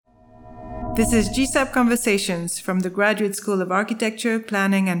This is GSAP Conversations from the Graduate School of Architecture,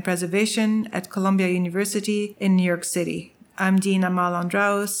 Planning and Preservation at Columbia University in New York City. I'm Dean Amal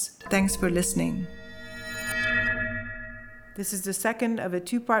Andraus. Thanks for listening. This is the second of a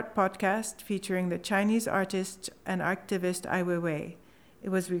two-part podcast featuring the Chinese artist and activist Ai Weiwei. It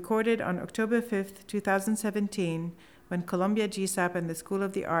was recorded on October 5th, 2017, when Columbia GSAP and the School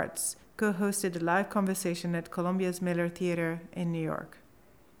of the Arts co-hosted a live conversation at Columbia's Miller Theater in New York.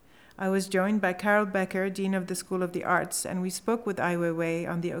 I was joined by Carol Becker, Dean of the School of the Arts, and we spoke with Ai Weiwei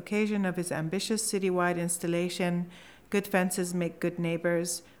on the occasion of his ambitious citywide installation, Good Fences Make Good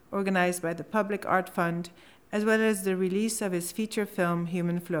Neighbors, organized by the Public Art Fund, as well as the release of his feature film,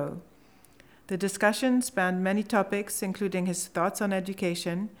 Human Flow. The discussion spanned many topics, including his thoughts on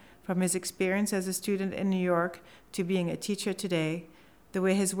education, from his experience as a student in New York to being a teacher today, the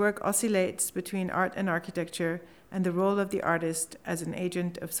way his work oscillates between art and architecture, and the role of the artist as an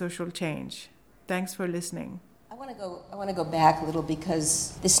agent of social change. Thanks for listening. I want to go back a little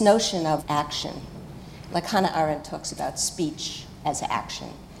because this notion of action, like Hannah Arendt talks about speech as action,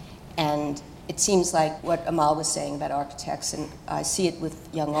 and it seems like what Amal was saying about architects, and I see it with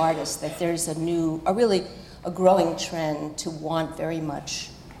young artists, that there's a growing trend to want very much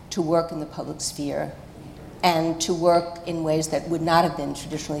to work in the public sphere and to work in ways that would not have been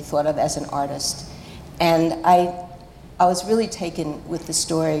traditionally thought of as an artist. And I was really taken with the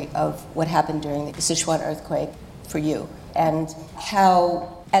story of what happened during the Sichuan earthquake for you, and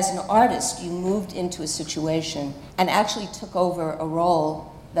how, as an artist, you moved into a situation and actually took over a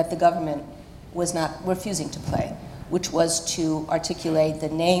role that the government was not refusing to play, which was to articulate the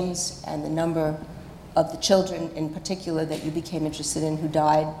names and the number of the children in particular that you became interested in who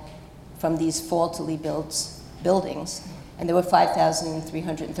died from these faultily built buildings. And there were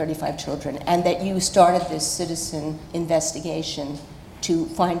 5,335 children, and that you started this citizen investigation to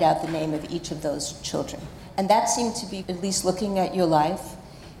find out the name of each of those children. And that seemed to be, at least looking at your life,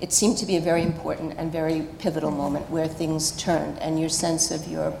 it seemed to be a very important and very pivotal moment where things turned, and your sense of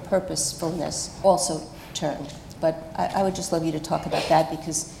your purposefulness also turned. But I would just love you to talk about that,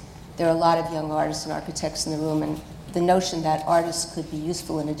 because there are a lot of young artists and architects in the room, and the notion that artists could be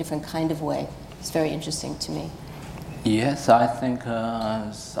useful in a different kind of way is very interesting to me. Yes, I think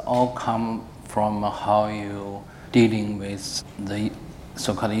it's all come from how you dealing with the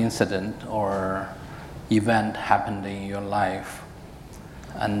so-called incident or event happened in your life.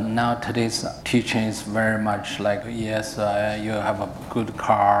 And now today's teaching is very much like, yes, you have a good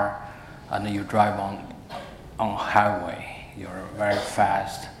car and you drive on highway, you're very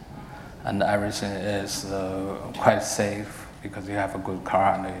fast, and everything is quite safe because you have a good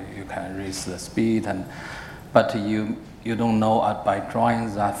car and you can raise the speed. But you don't know by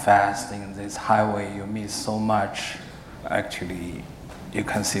driving that fast in this highway, you miss so much. Actually, you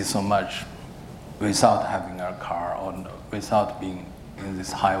can see so much without having a car or without being in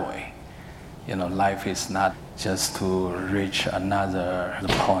this highway. You know, life is not just to reach another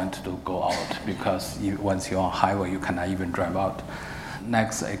point to go out, because once you're on highway, you cannot even drive out.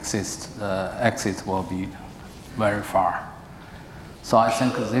 Next exit will be very far. So I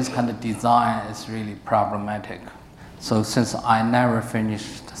think this kind of design is really problematic. So since I never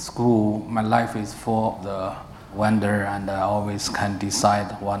finished school, my life is full of the wonder, and I always can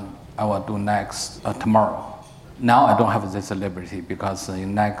decide what I will do next tomorrow. Now I don't have this liberty, because in the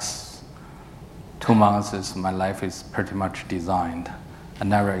next 2 months my life is pretty much designed. I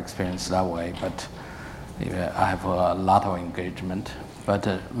never experienced that way, but I have a lot of engagement. But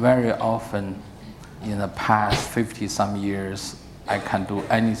very often in the past 50-some years, I can do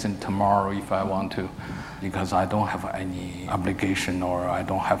anything tomorrow if I want to, because I don't have any obligation or I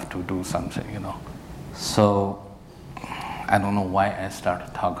don't have to do something, you know. So I don't know why I started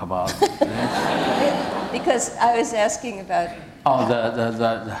to talk about this. Because I was asking about... Oh,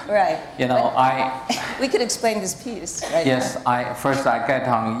 the right. You know, we could explain this piece, right? Yes, first I get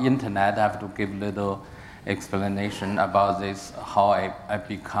on the internet, I have to give a little explanation about this, how I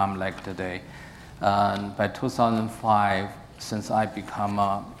become like today. By 2005, since I become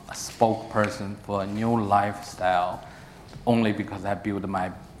a spokesperson for a new lifestyle, only because I built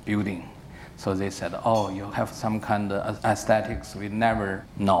my building. So they said, oh, you have some kind of aesthetics we never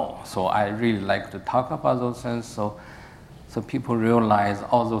know. So I really like to talk about those things. So people realize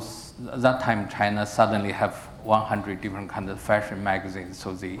all those, that time China suddenly have 100 different kinds of fashion magazines.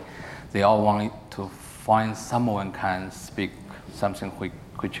 So they all want to find someone can speak something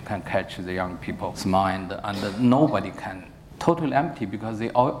which can catch the young people's mind, and nobody can. Totally empty, because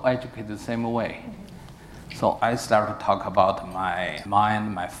they all educate the same way. So I started to talk about my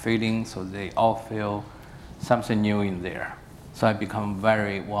mind, my feelings, so they all feel something new in there. So I become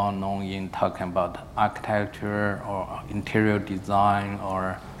very well known in talking about architecture or interior design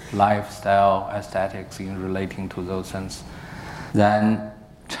or lifestyle aesthetics in relating to those things. Then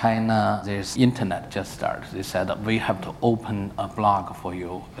China, this internet just started. They said we have to open a blog for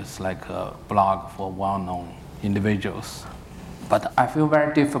you. It's like a blog for well-known individuals. But I feel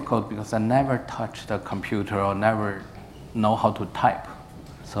very difficult because I never touched a computer or never know how to type.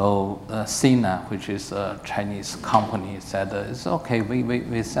 So Sina, which is a Chinese company, said it's okay.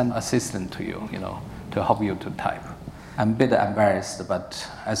 We send assistant to you, to help you to type. I'm a bit embarrassed, but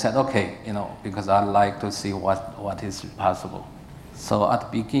I said okay, because I like to see what is possible. So at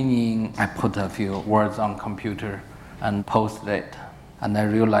the beginning, I put a few words on computer and posted it, and I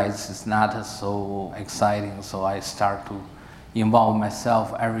realized it's not so exciting. So I start to involve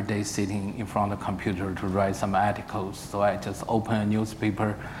myself every day sitting in front of the computer to write some articles. So I just open a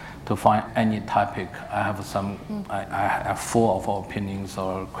newspaper to find any topic. I have I have full of opinions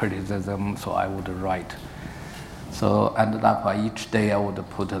or criticism, so I would write. So ended up each day I would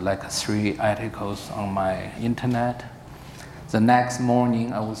put like 3 articles on my internet. The next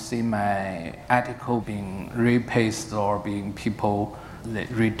morning I would see my article being repasted or being people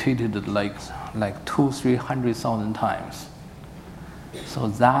retweeted like 200,000-300,000 times. So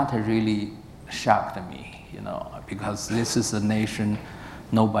that really shocked me, because this is a nation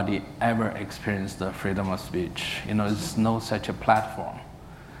nobody ever experienced the freedom of speech. There's no such a platform,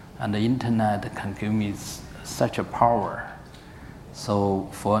 and the internet can give me such a power. So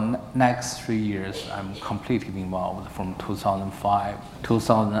for next 3 years, I'm completely involved from 2005.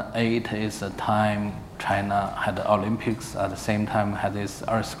 2008 is the time China had the Olympics, at the same time had this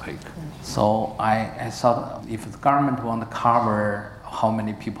earthquake. So I thought if the government want to cover how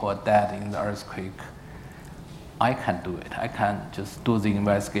many people are dead in the earthquake, I can do it. I can just do the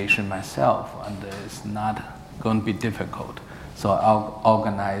investigation myself, and it's not going to be difficult. So I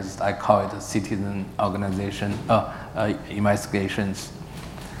organized, I call it a citizen organization, investigations.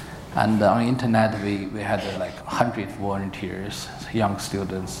 And on the internet, we had like 100 volunteers, young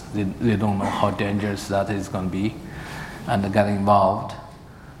students. They don't know how dangerous that is going to be, and they get involved.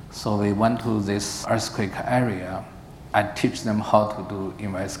 So we went to this earthquake area. I teach them how to do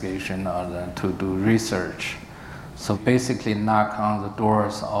investigation or to do research. So basically knock on the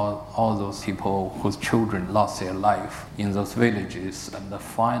doors of all those people whose children lost their life in those villages and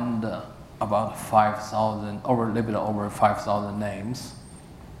find about 5,000, a little bit over 5,000 names.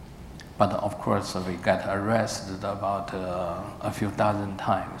 But of course we got arrested about a few dozen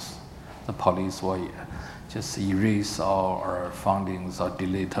times. The police will just erase our findings or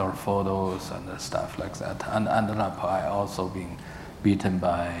delete our photos and stuff like that. And ended up I also being beaten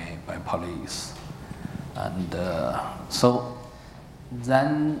by police. And so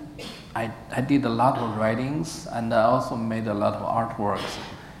then I did a lot of writings, and I also made a lot of artworks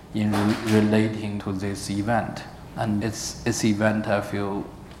in relating to this event. And it's event I feel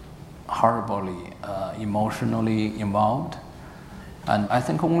horribly emotionally involved. And I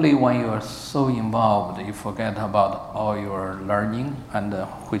think only when you are so involved, you forget about all your learning, and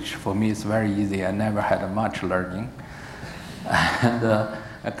which for me is very easy. I never had much learning. And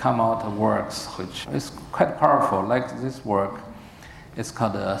I come out of works which is quite powerful. Like this work, it's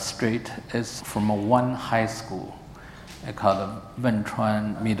called it's from one high school. It's called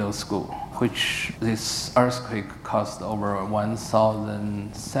Wenchuan Middle School, which this earthquake caused over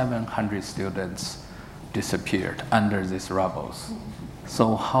 1,700 students disappeared under these rubbles.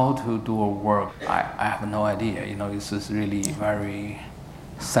 So how to do a work, I have no idea. This is really very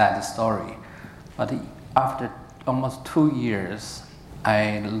sad story. But after almost 2 years,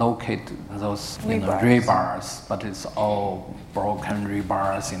 I locate those rebars, but it's all broken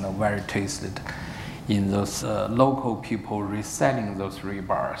rebars, very twisted. In those local people reselling those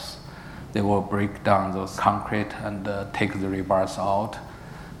rebars, they will break down those concrete and take the rebars out.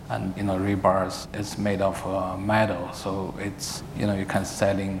 And rebars is made of metal, so it's you can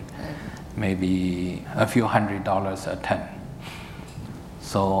selling maybe a few $100s a ton.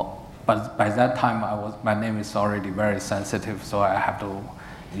 So. But by that time, my name is already very sensitive, so I have to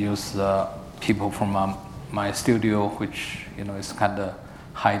use people from my studio, which is kind of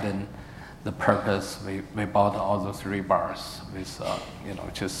hidden. The purpose we bought all those rebars with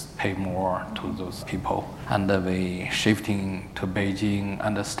just pay more to those people, and we shifting to Beijing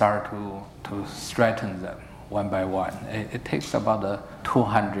and start to straighten them one by one. It takes about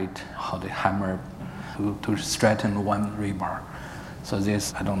 200 hammer to straighten one rebar. So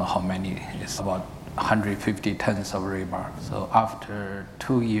this, I don't know how many, it's about 150 tons of rebar. So after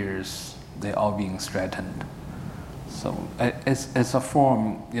 2 years, they're all being straightened. So it's a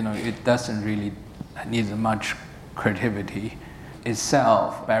form, it doesn't really need much creativity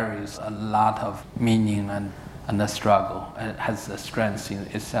itself carries a lot of meaning and a struggle. It has a strength in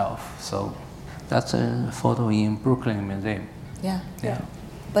itself. So that's a photo in Brooklyn Museum. Yeah. Yeah.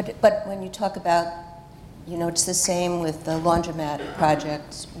 But when you talk about, it's the same with the laundromat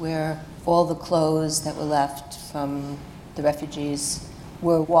project where all the clothes that were left from the refugees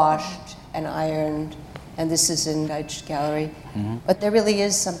were washed and ironed, and this is in Deutsche Gallery. Mm-hmm. But there really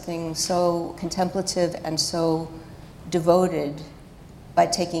is something so contemplative and so devoted by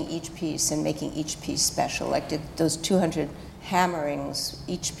taking each piece and making each piece special, like those 200 hammerings,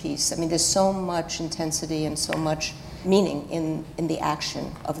 each piece. I mean, there's so much intensity and so much meaning in the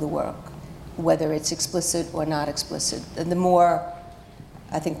action of the work, whether it's explicit or not explicit. And the more,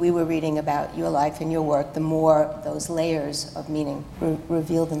 I think we were reading about your life and your work, the more those layers of meaning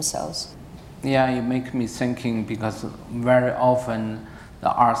reveal themselves. Yeah, it makes me thinking because very often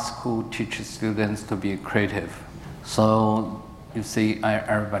the art school teaches students to be creative. So you see,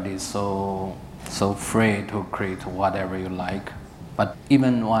 everybody is so free to create whatever you like. But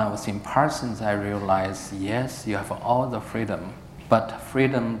even when I was in Parsons, I realized, yes, you have all the freedom. But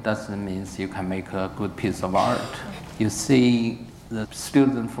freedom doesn't mean you can make a good piece of art. You see the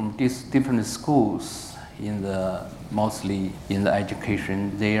students from these different schools, mostly in the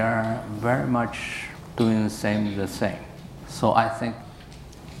education, they are very much doing the same. So I think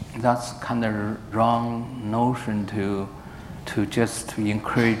that's kind of wrong notion to just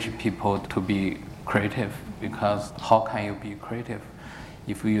encourage people to be creative, because how can you be creative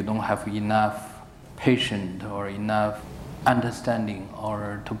if you don't have enough patience or enough understanding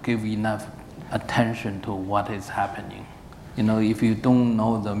or to give enough attention to what is happening? If you don't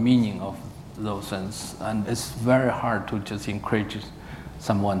know the meaning of those things, and it's very hard to just encourage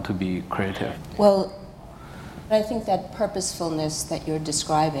someone to be creative. Well, I think that purposefulness that you're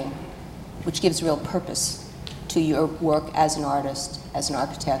describing, which gives real purpose to your work as an artist, as an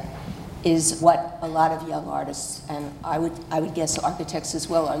architect, is what a lot of young artists, and I would guess architects as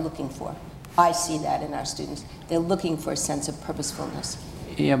well, are looking for. I see that in our students. They're looking for a sense of purposefulness.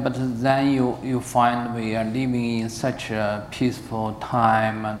 Yeah, but then you find we are living in such a peaceful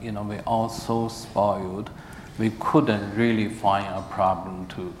time, and we're all so spoiled. We couldn't really find a problem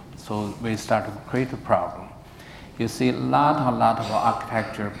so we start to create a problem. You see a lot of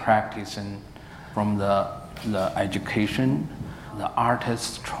architecture practicing from the education, the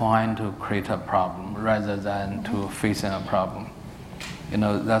artists trying to create a problem rather than to facing a problem.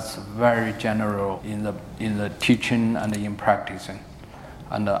 That's very general in the teaching and in practicing.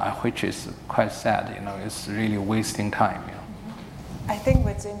 And which is quite sad, it's really wasting time. I think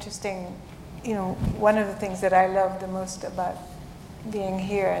what's interesting, one of the things that I love the most about being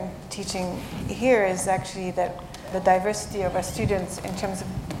here and teaching here is actually that the diversity of our students in terms of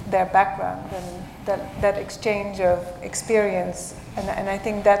their background and that exchange of experience. And I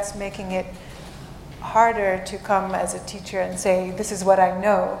think that's making it harder to come as a teacher and say, this is what I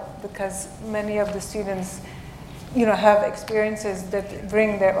know, because many of the students have experiences that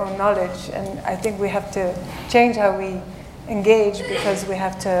bring their own knowledge, and I think we have to change how we engage because we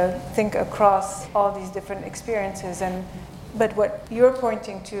have to think across all these different experiences. But what you're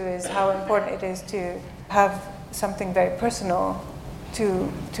pointing to is how important it is to have something very personal to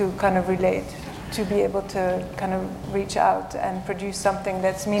kind of relate, to be able to kind of reach out and produce something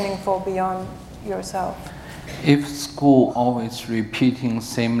that's meaningful beyond yourself. If school always repeating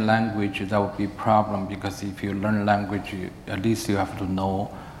same language, that would be a problem, because if you learn language, at least you have to know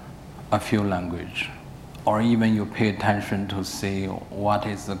a few language, or even you pay attention to see what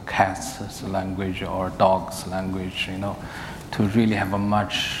is the cat's language or dog's language, to really have a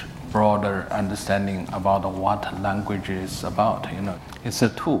much broader understanding about what language is about. It's a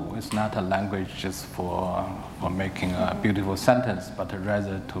tool. It's not a language just for making a beautiful sentence, but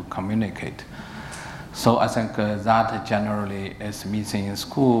rather to communicate. So I think that generally is missing in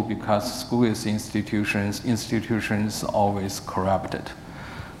school, because school is institutions always corrupted.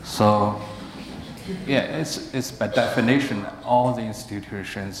 So yeah, it's by definition all the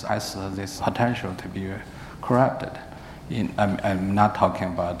institutions has this potential to be corrupted. I'm not talking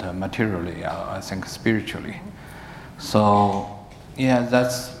about materially, I think spiritually. So yeah,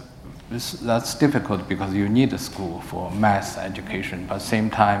 that's difficult, because you need a school for mass education, but at the same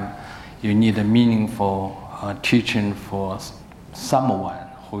time you need a meaningful teaching for someone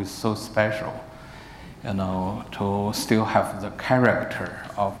who is so special, to still have the character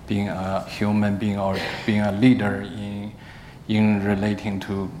of being a human being or being a leader in relating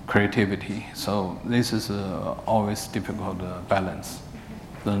to creativity. So this is always difficult balance.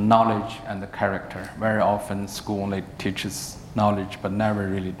 The knowledge and the character. Very often school only teaches knowledge but never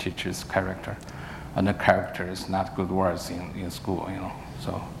really teaches character. and the character is not good words in school,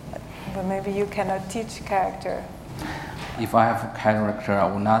 so. But maybe you cannot teach character. If I have a character, I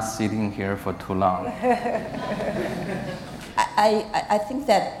will not sitting here for too long. I think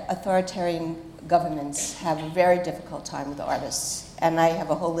that authoritarian governments have a very difficult time with artists, and I have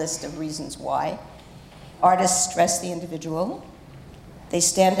a whole list of reasons why. Artists stress the individual, they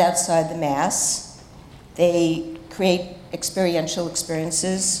stand outside the mass, they create experiential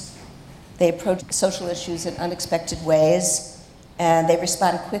experiences, they approach social issues in unexpected ways, and they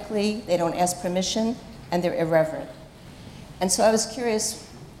respond quickly, they don't ask permission, and they're irreverent. And so I was curious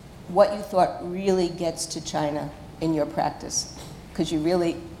what you thought really gets to China in your practice, because you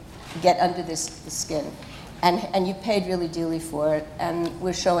really get under the skin. And you paid really dearly for it, and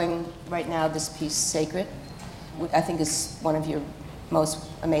we're showing right now this piece, Sacred, which I think is one of your most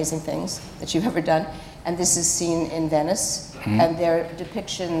amazing things that you've ever done. And this is seen in Venice, and they're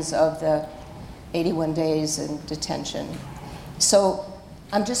depictions of the 81 days in detention. So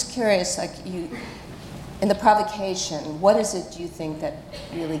I'm just curious, in the provocation, what is it, do you think, that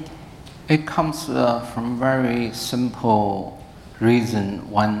really... It comes from very simple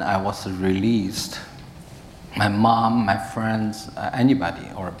reason. When I was released, my mom, my friends, anybody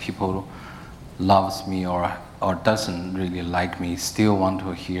or people loves me or doesn't really like me still want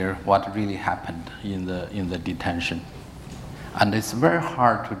to hear what really happened in the detention. And it's very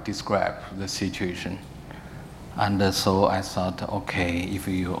hard to describe the situation. And so I thought, okay, if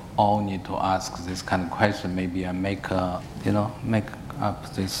you all need to ask this kind of question, maybe I make up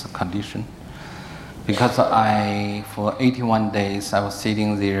this condition. Because for 81 days, I was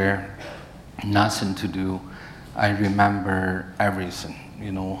sitting there, nothing to do. I remember everything,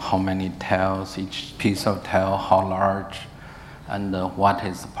 how many tiles, each piece of tile, how large, and what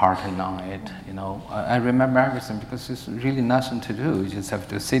is the pattern on it. I remember everything because it's really nothing to do. You just have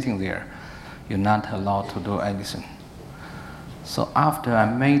to sitting there. You're not allowed to do anything. So after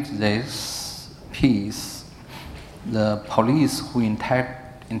I made this piece, the police who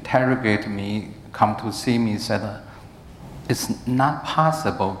interrogate me come to see me said, it's not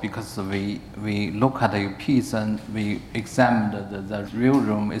possible because we look at your piece and we examined the real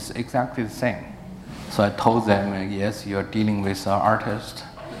room is exactly the same. So I told them, yes, you're dealing with an artist.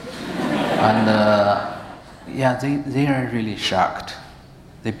 And they are really shocked.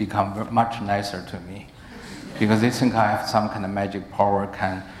 They become much nicer to me because they think I have some kind of magic power,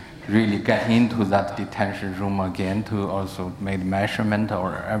 can really get into that detention room again to also make measurement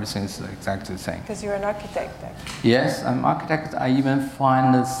or everything is exactly the same. Because you're an architect. Yes, I'm an architect. I even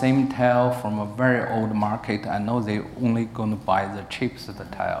find the same tile from a very old market. I know they're only going to buy the cheapest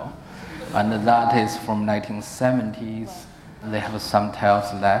tile. And that is from 1970s. They have some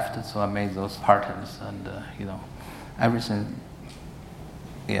tiles left, so I made those patterns and, everything.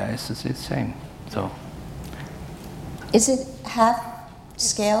 Yeah, it's the same. So. Is it half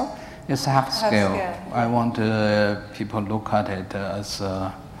scale? It's half scale. I want people look at it as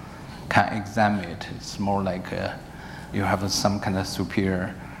can examine it. It's more like you have some kind of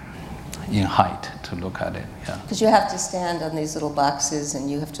superior in height to look at it. Yeah. Because you have to stand on these little boxes and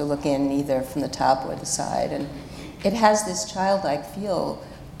you have to look in either from the top or the side, and it has this childlike feel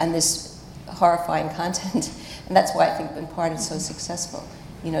and this horrifying content, and that's why I think in part it's so successful.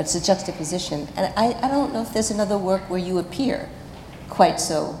 It's a juxtaposition, and I don't know if there's another work where you appear quite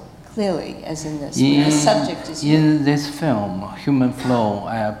so clearly as in this. The subject is in this film, Human Flow,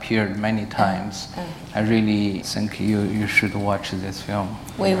 I appeared many times. I really think you should watch this film.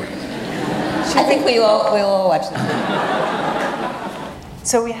 I think we all watch the film.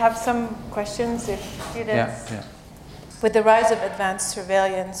 So we have some questions, if students. Yeah. With the rise of advanced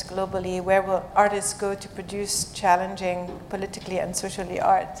surveillance globally, where will artists go to produce challenging politically and socially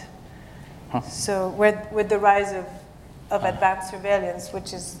art? So with the rise of advanced surveillance,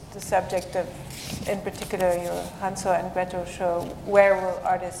 which is the subject of, in particular, your Hansel and Gretel show, where will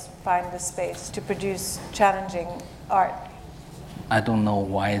artists find the space to produce challenging art? I don't know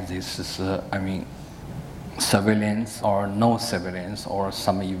why this is, surveillance or no surveillance or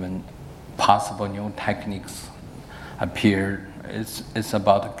some even possible new techniques appear. It's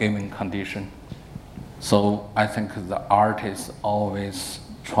about a given condition. So I think the art is always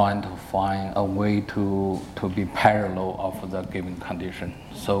trying to find a way to be parallel of the given condition.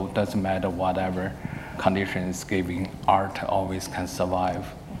 So it doesn't matter whatever condition is given, art always can survive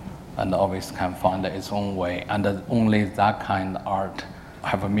and always can find its own way. And only that kind of art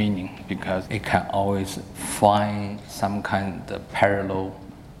have a meaning because it can always find some kind of parallel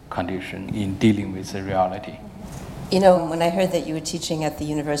condition in dealing with the reality. When I heard that you were teaching at the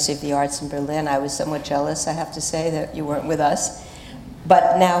University of the Arts in Berlin, I was somewhat jealous, I have to say, that you weren't with us. But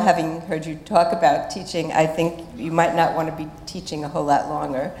now, having heard you talk about teaching, I think you might not want to be teaching a whole lot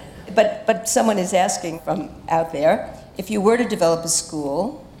longer. But someone is asking from out there, if you were to develop a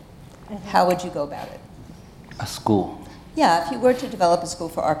school, how would you go about it? A school? Yeah, if you were to develop a school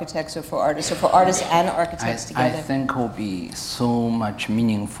for architects or for artists and architects together. I think it would be so much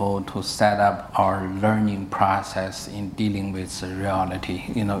meaningful to set up our learning process in dealing with the reality.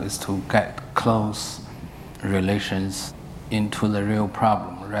 Is to get close relations into the real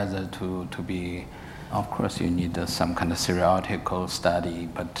problem rather to be, of course you need some kind of theoretical study,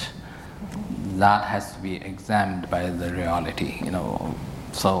 but that has to be examined by the reality,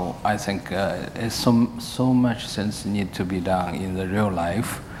 So I think it's so much things need to be done in the real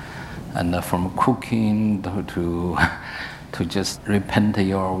life, and from cooking to just repaint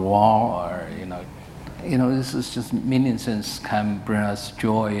your wall, or this is just many things can bring us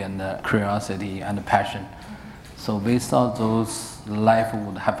joy and curiosity and passion. So without those, life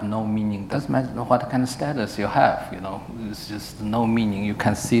would have no meaning. Doesn't matter what kind of status you have, it's just no meaning. You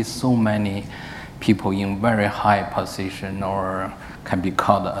can see so many people in very high position or can be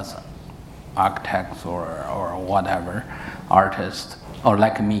called as architects or whatever, artists, or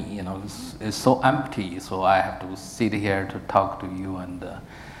like me, it's so empty, so I have to sit here to talk to you and...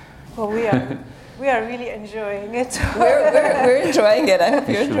 Well, we are really enjoying it. We're enjoying it. I hope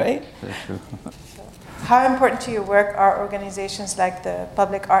you're enjoying it. That's true. How important to your work are organizations like the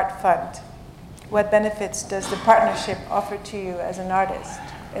Public Art Fund? What benefits does the partnership offer to you as an artist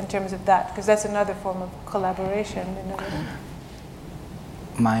in terms of that? Because that's another form of collaboration in a way.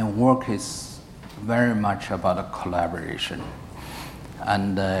 My work is very much about a collaboration.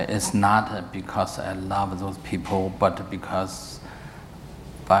 And it's not because I love those people, but because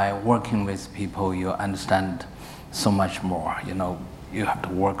by working with people, you understand so much more. You have to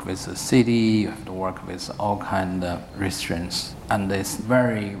work with the city, you have to work with all kind of restraints. And it's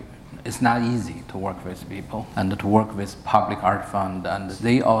not easy to work with people and to work with Public Art Fund. And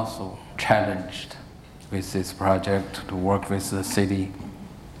they also challenged with this project to work with the city,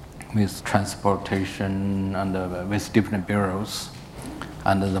 with transportation and with different bureaus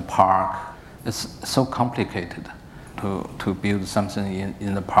and the park. It's so complicated to build something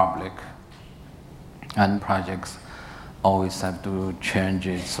in the public, and projects always have to change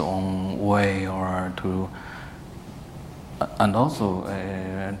its own way or and also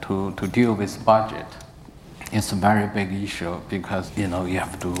to deal with budget. It's a very big issue because you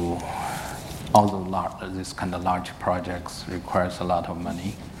have to, although this kind of large projects requires a lot of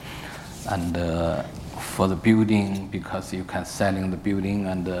money, and for the building, because you can selling the building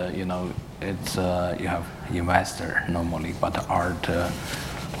and it's you have investor normally, but art,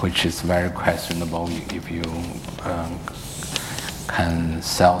 which is very questionable if you can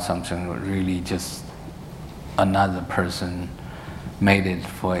sell something really just another person made it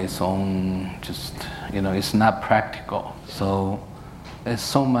for its own, just it's not practical. So it's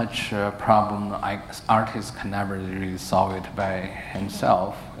so much problem. Artists can never really solve it by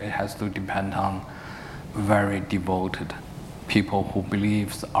himself. It has to depend on very devoted people who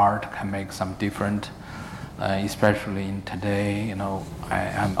believes art can make some difference. Especially in today,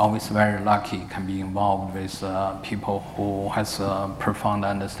 I'm always very lucky can be involved with people who has a profound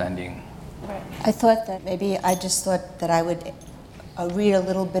understanding. Right. I thought that I would read a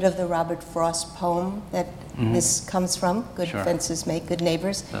little bit of the Robert Frost poem that this comes from. Good Sure. Fences Make Good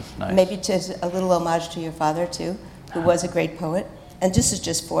Neighbors. That's nice. Maybe to a little homage to your father too, who was a great poet. And this is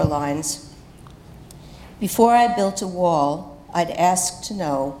just 4 lines. Before I built a wall, I'd ask to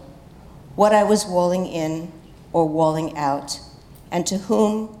know what I was walling in or walling out, and to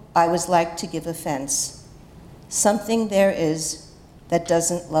whom I was like to give offense. Something there is that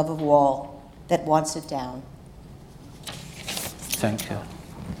doesn't love a wall, that wants it down. Thank you.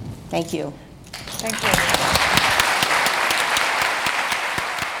 Thank you. Thank you.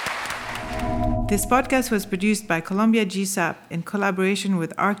 This podcast was produced by Columbia GSAPP in collaboration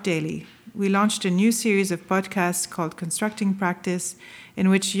with ArchDaily. We launched a new series of podcasts called Constructing Practice, in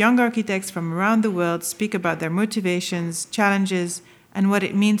which young architects from around the world speak about their motivations, challenges, and what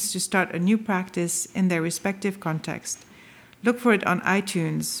it means to start a new practice in their respective context. Look for it on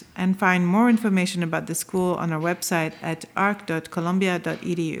iTunes and find more information about the school on our website at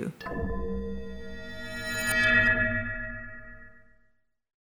arch.columbia.edu.